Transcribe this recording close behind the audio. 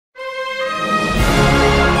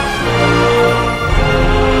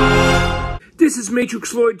This is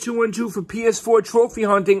Matrix Lloyd 212 for PS4 trophy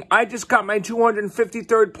hunting. I just got my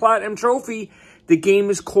 253rd Platinum trophy. The game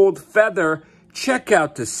is called Feather. Check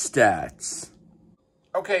out the stats.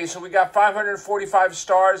 Okay, so we got 545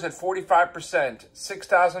 stars at 45%,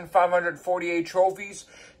 6,548 trophies,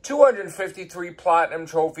 253 Platinum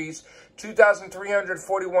trophies,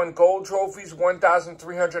 2,341 gold trophies,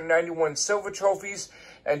 1,391 silver trophies,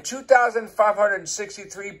 and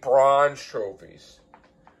 2,563 bronze trophies.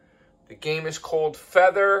 The game is called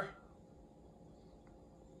Feather,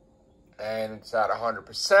 and it's at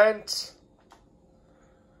 100%.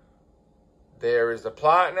 There is the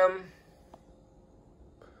Platinum.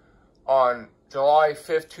 On July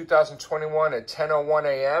 5th, 2021 at 10:01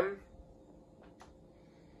 a.m.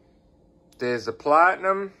 There's the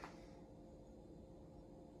Platinum.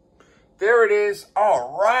 There it is.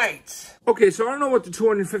 All right. Okay, so I don't know what the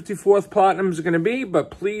 254th Platinum is going to be,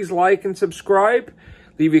 but please like and subscribe.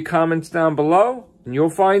 Leave your comments down below, and you'll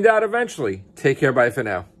find out eventually. Take care. Bye for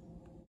now.